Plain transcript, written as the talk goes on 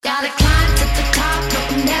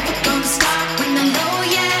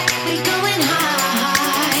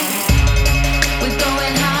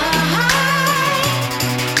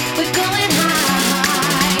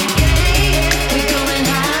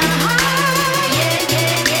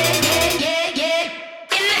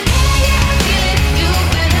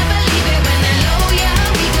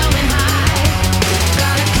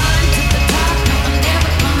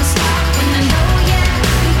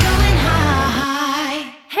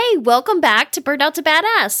Hey, welcome back to Burnout to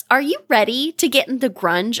Badass. Are you ready to get in the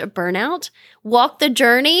grunge of burnout, walk the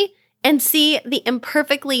journey, and see the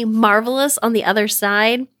imperfectly marvelous on the other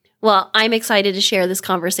side? Well, I'm excited to share this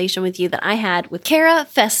conversation with you that I had with Kara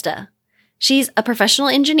Festa. She's a professional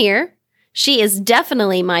engineer. She is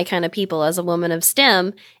definitely my kind of people as a woman of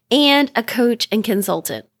STEM and a coach and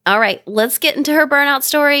consultant. All right, let's get into her burnout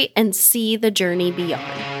story and see the journey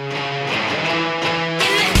beyond.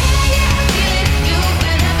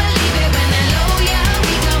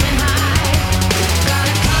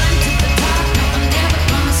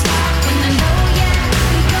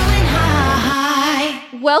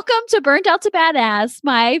 Welcome to Burnt Out to Badass,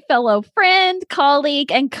 my fellow friend,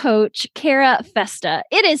 colleague, and coach, Kara Festa.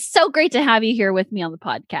 It is so great to have you here with me on the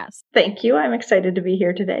podcast. Thank you. I'm excited to be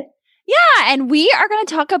here today. Yeah, and we are going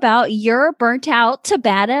to talk about your Burnt Out to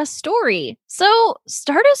Badass story. So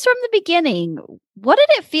start us from the beginning. What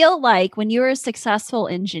did it feel like when you were a successful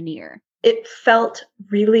engineer? It felt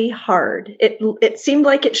really hard. It seemed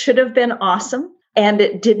like it should have been awesome. And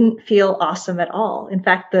it didn't feel awesome at all. In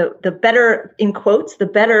fact, the better, in quotes, the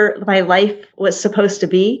better my life was supposed to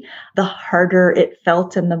be, the harder it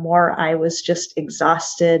felt and the more I was just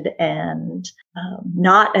exhausted and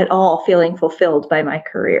not at all feeling fulfilled by my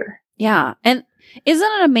career. Yeah. And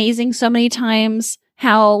isn't it amazing so many times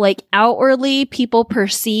how like outwardly people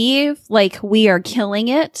perceive like we are killing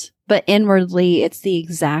it, but inwardly it's the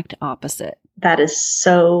exact opposite. That is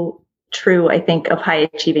so true, I think, of high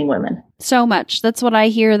achieving women. So much. That's what I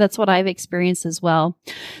hear. That's what I've experienced as well.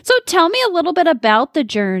 So tell me a little bit about the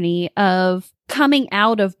journey of coming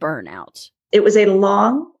out of burnout. It was a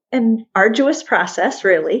long and arduous process,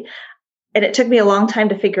 really. And it took me a long time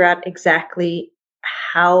to figure out exactly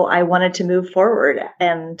how I wanted to move forward.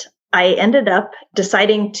 And I ended up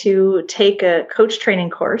deciding to take a coach training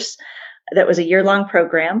course that was a year-long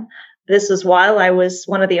program. This was while I was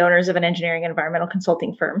one of the owners of an engineering and environmental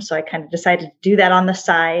consulting firm. So I kind of decided to do that on the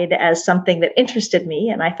side as something that interested me.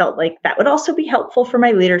 And I felt like that would also be helpful for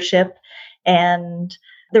my leadership. And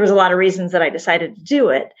there was a lot of reasons that I decided to do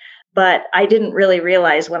it. But I didn't really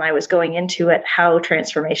realize when I was going into it how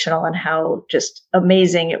transformational and how just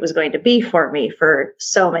amazing it was going to be for me for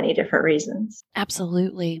so many different reasons.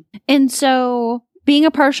 Absolutely. And so being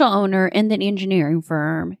a partial owner in an engineering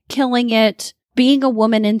firm, killing it, being a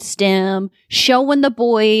woman in STEM, showing the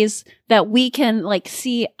boys that we can like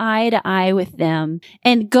see eye to eye with them,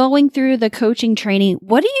 and going through the coaching training,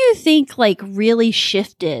 what do you think like really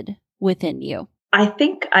shifted within you? I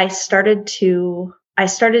think I started to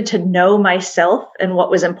know myself and what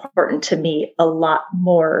was important to me a lot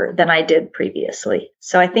more than I did previously.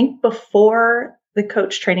 So I think before the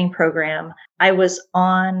coach training program, I was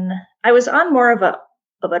on more of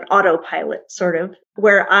an autopilot, sort of,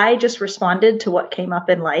 where I just responded to what came up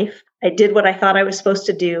in life. I did what I thought I was supposed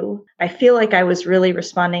to do. I feel like I was really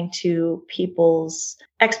responding to people's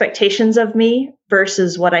expectations of me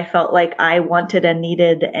versus what I felt like I wanted and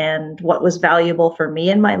needed and what was valuable for me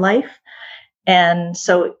in my life. And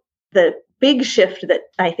so the big shift that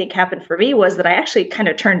I think happened for me was that I actually kind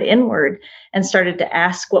of turned inward and started to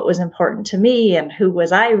ask what was important to me and who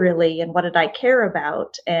was I really and what did I care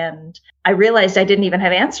about. And I realized I didn't even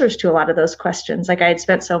have answers to a lot of those questions. Like I had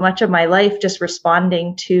spent so much of my life just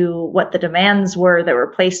responding to what the demands were that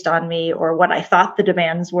were placed on me or what I thought the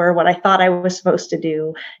demands were, what I thought I was supposed to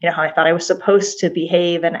do, how I thought I was supposed to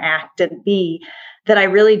behave and act and be, that I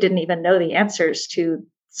really didn't even know the answers to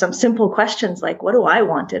some simple questions like, what do I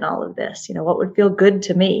want in all of this? What would feel good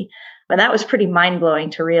to me? And that was pretty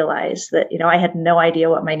mind-blowing to realize that, I had no idea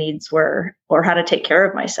what my needs were or how to take care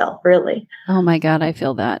of myself, really. Oh my God, I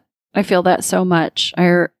feel that. I feel that so much.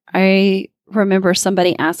 I remember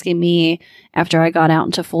somebody asking me after I got out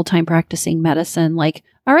into full-time practicing medicine, like,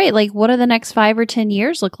 all right, like, what do the next 5 or 10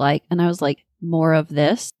 years look like? And I was like, more of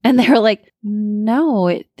this. And they were like, no,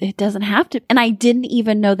 it doesn't have to. And I didn't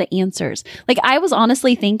even know the answers. Like I was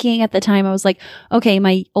honestly thinking at the time, I was like, okay,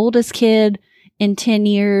 my oldest kid in 10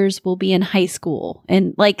 years will be in high school.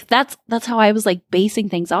 And like, that's how I was like basing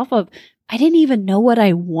things off of. I didn't even know what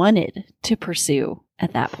I wanted to pursue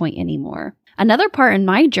at that point anymore. Another part in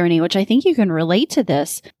my journey, which I think you can relate to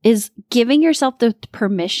this, is giving yourself the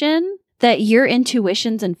permission that your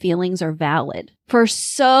intuitions and feelings are valid. For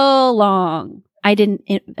so long, I didn't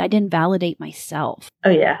validate myself.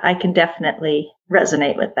 Oh yeah, I can definitely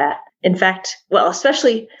resonate with that. In fact,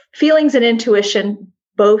 especially feelings and intuition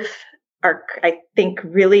both are, I think,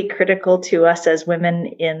 really critical to us as women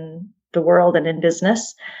in the world and in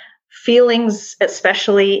business. Feelings,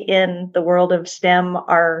 especially in the world of STEM,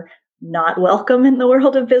 are not welcome in the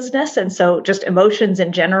world of business. And so just emotions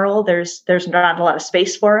in general, there's not a lot of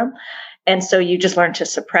space for them. And so you just learn to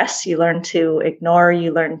suppress, you learn to ignore,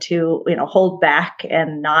 you learn to, hold back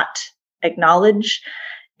and not acknowledge.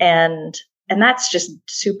 And that's just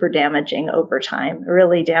super damaging over time,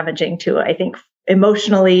 really damaging to, I think,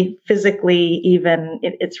 emotionally, physically, even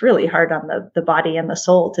it's really hard on the body and the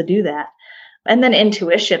soul to do that. And then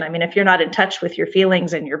intuition. I mean, if you're not in touch with your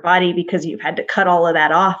feelings and your body because you've had to cut all of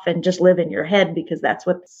that off and just live in your head because that's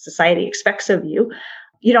what society expects of you,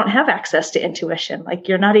 you don't have access to intuition. Like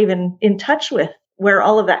you're not even in touch with where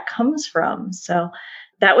all of that comes from. So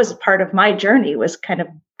that was part of my journey, was kind of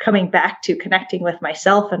coming back to connecting with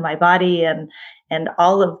myself and my body and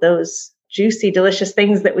all of those juicy, delicious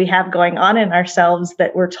things that we have going on in ourselves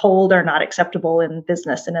that we're told are not acceptable in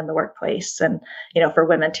business and in the workplace, and, for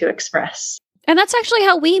women to express. And that's actually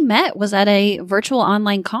how we met, was at a virtual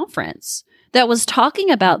online conference that was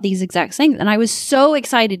talking about these exact things. And I was so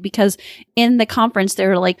excited because in the conference, there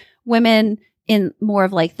were like women in more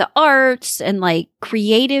of like the arts and like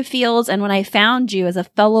creative fields. And when I found you as a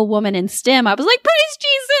fellow woman in STEM, I was like, praise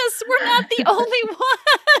Jesus, we're not the only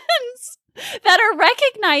ones that are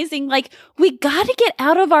recognizing, like, we got to get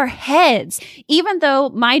out of our heads. Even though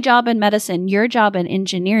my job in medicine, your job in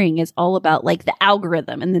engineering is all about like the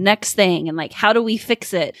algorithm and the next thing and like, how do we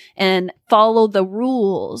fix it and follow the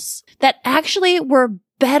rules, that actually we're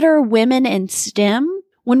better women in STEM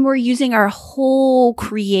when we're using our whole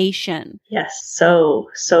creation. Yes. So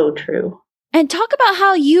true. And talk about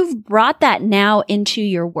how you've brought that now into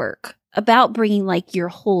your work, about bringing like your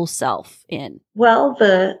whole self in. Well,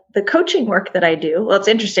 the coaching work that I do, well, it's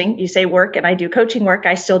interesting. You say work and I do coaching work.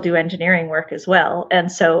 I still do engineering work as well.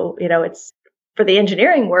 And so, it's for the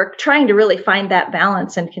engineering work, trying to really find that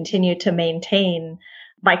balance and continue to maintain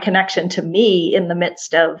my connection to me in the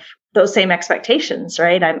midst of those same expectations,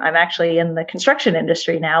 right? I'm actually in the construction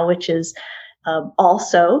industry now, which is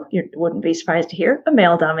also, you wouldn't be surprised to hear, a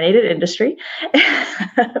male-dominated industry,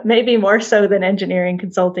 maybe more so than engineering,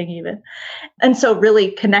 consulting even. And so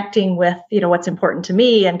really connecting with, what's important to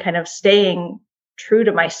me and kind of staying true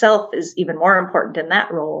to myself is even more important in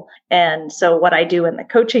that role. And so what I do in the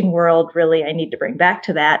coaching world, really, I need to bring back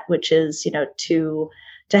to that, which is,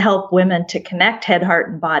 to help women to connect head, heart,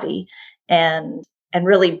 and body, and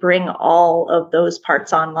really bring all of those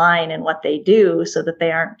parts online in what they do, so that they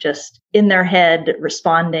aren't just in their head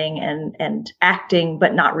responding and acting,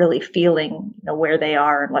 but not really feeling, where they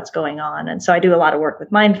are and what's going on. And so I do a lot of work with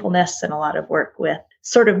mindfulness and a lot of work with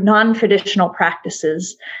sort of non-traditional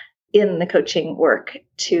practices in the coaching work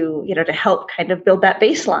to help kind of build that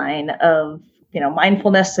baseline of,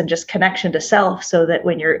 mindfulness and just connection to self, so that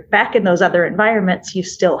when you're back in those other environments, you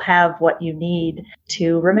still have what you need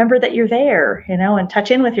to remember that you're there, and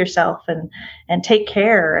touch in with yourself and take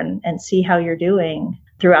care and see how you're doing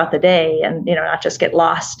throughout the day, and, not just get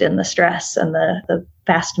lost in the stress and the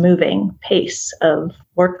fast moving pace of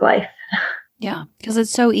work life. Yeah, because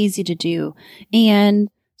it's so easy to do. And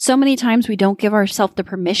so many times we don't give ourselves the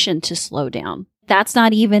permission to slow down. That's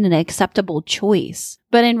not even an acceptable choice.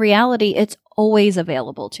 But in reality, it's always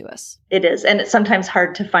available to us. It is. And it's sometimes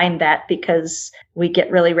hard to find that because we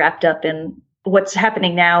get really wrapped up in what's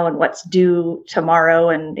happening now and what's due tomorrow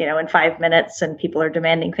and, in 5 minutes, and people are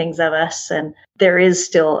demanding things of us. And there is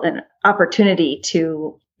still an opportunity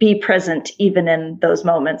to be present even in those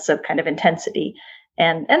moments of kind of intensity.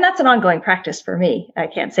 And that's an ongoing practice for me. I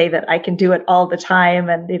can't say that I can do it all the time.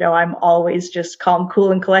 And, I'm always just calm,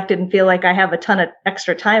 cool, and collected and feel like I have a ton of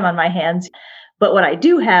extra time on my hands. But what I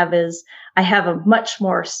do have is I have a much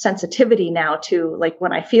more sensitivity now to, like,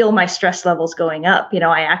 when I feel my stress levels going up,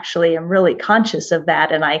 I actually am really conscious of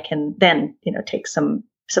that. And I can then, take some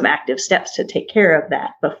active steps to take care of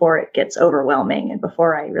that before it gets overwhelming and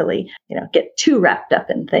before I really, get too wrapped up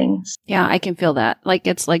in things. Yeah, I can feel that. Like,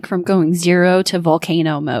 it's like from going 0 to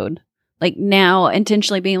volcano mode. Like now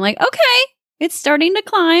intentionally being like, okay, it's starting to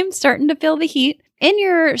climb, starting to feel the heat. In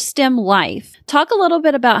your STEM life, talk a little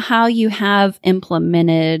bit about how you have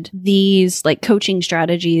implemented these like coaching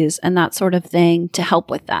strategies and that sort of thing to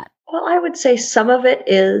help with that. Well, I would say some of it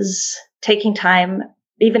is taking time,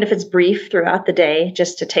 even if it's brief throughout the day,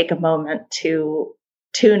 just to take a moment to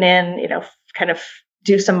tune in, kind of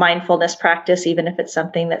do some mindfulness practice, even if it's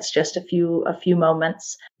something that's just a few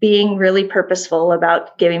moments, being really purposeful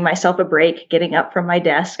about giving myself a break, getting up from my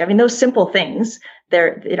desk. I mean, those simple things,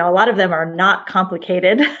 a lot of them are not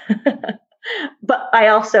complicated, but I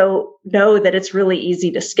also know that it's really easy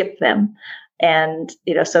to skip them. And,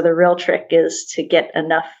 so the real trick is to get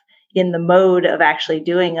enough in the mode of actually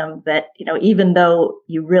doing them that, even though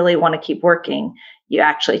you really want to keep working, you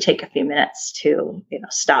actually take a few minutes to,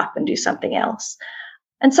 stop and do something else.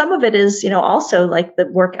 And some of it is, also like the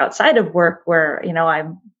work outside of work where,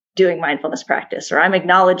 I'm doing mindfulness practice, or I'm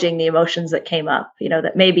acknowledging the emotions that came up,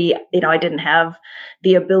 that maybe, I didn't have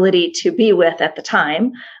the ability to be with at the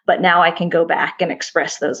time, but now I can go back and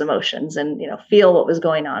express those emotions and, feel what was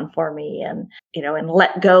going on for me and, and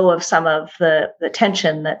let go of some of the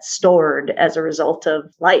tension that's stored as a result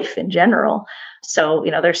of life in general. So,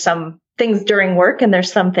 there's some things during work and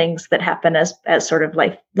there's some things that happen as sort of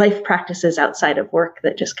life practices outside of work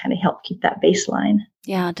that just kind of help keep that baseline.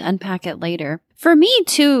 Yeah, to unpack it later. For me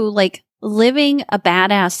too, like living a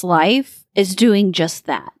badass life is doing just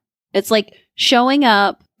that. It's like showing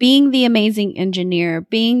up, being the amazing engineer,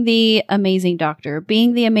 being the amazing doctor,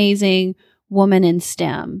 being the amazing woman in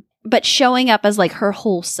STEM, but showing up as like her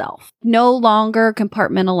whole self. No longer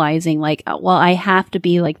compartmentalizing like, well, I have to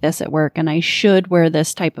be like this at work and I should wear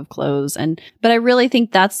this type of clothes. But I really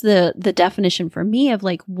think that's the definition for me of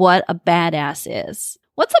like what a badass is.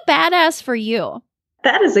 What's a badass for you?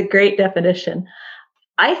 That is a great definition.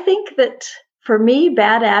 I think that for me,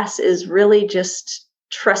 badass is really just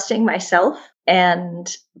trusting myself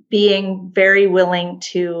and being very willing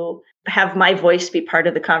to have my voice be part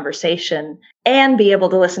of the conversation and be able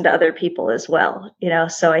to listen to other people as well.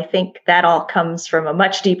 So I think that all comes from a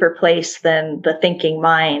much deeper place than the thinking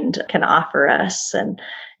mind can offer us. And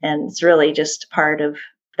it's really just part of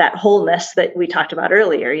that wholeness that we talked about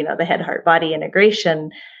earlier, the head, heart, body integration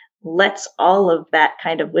lets all of that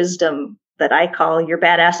kind of wisdom that I call your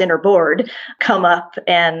badass inner board come up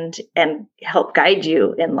and help guide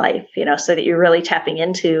you in life, so that you're really tapping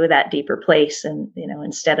into that deeper place and,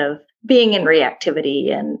 instead of being in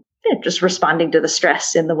reactivity and just responding to the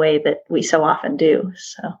stress in the way that we so often do.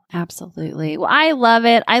 So absolutely. Well, I love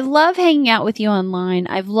it. I love hanging out with you online.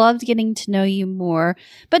 I've loved getting to know you more,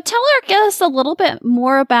 but tell our guests a little bit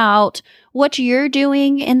more about what you're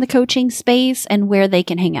doing in the coaching space and where they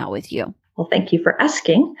can hang out with you. Well, thank you for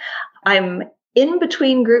asking. I'm in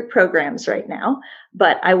between group programs right now,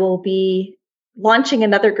 but I will be launching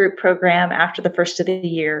another group program after the first of the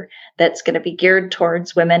year that's going to be geared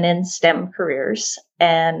towards women in STEM careers.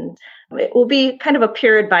 And it will be kind of a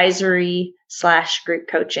peer advisory / group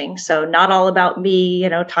coaching. So not all about me,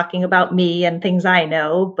 talking about me and things I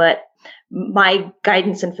know, but my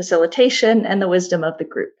guidance and facilitation and the wisdom of the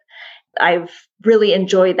group. I've really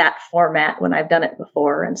enjoyed that format when I've done it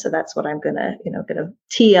before. And so that's what I'm going to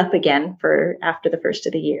tee up again for after the first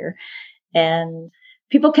of the year. And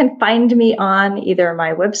people can find me on either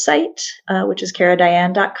my website, which is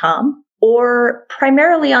caradiane.com, or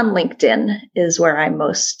primarily on LinkedIn is where I'm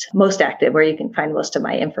most active, where you can find most of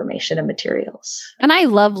my information and materials. And I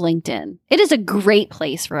love LinkedIn. It is a great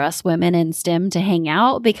place for us women in STEM to hang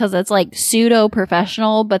out because it's like pseudo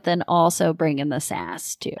professional, but then also bringing the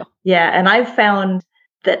sass too. Yeah. And I've found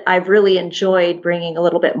that I've really enjoyed bringing a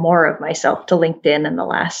little bit more of myself to LinkedIn in the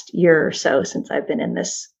last year or so since I've been in the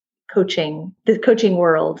coaching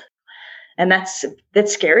world. And that's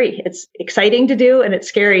scary. It's exciting to do and it's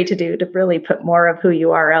scary to do, to really put more of who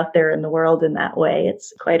you are out there in the world in that way.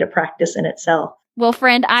 It's quite a practice in itself. Well,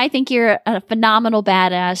 friend, I think you're a phenomenal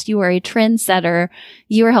badass. You are a trendsetter.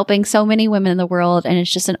 You are helping so many women in the world. And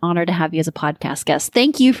it's just an honor to have you as a podcast guest.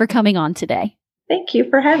 Thank you for coming on today. Thank you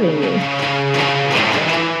for having me.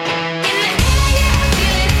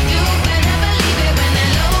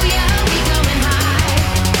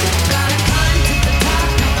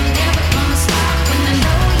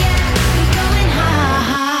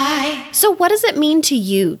 So what does it mean to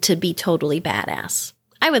you to be totally badass?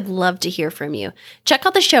 I would love to hear from you. Check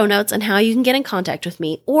out the show notes on how you can get in contact with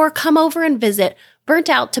me or come over and visit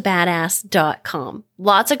burnouttobadass.com.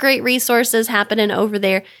 Lots of great resources happening over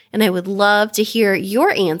there, and I would love to hear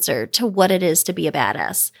your answer to what it is to be a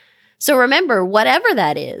badass. So remember, whatever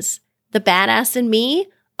that is, the badass in me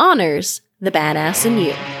honors the badass in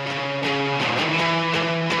you.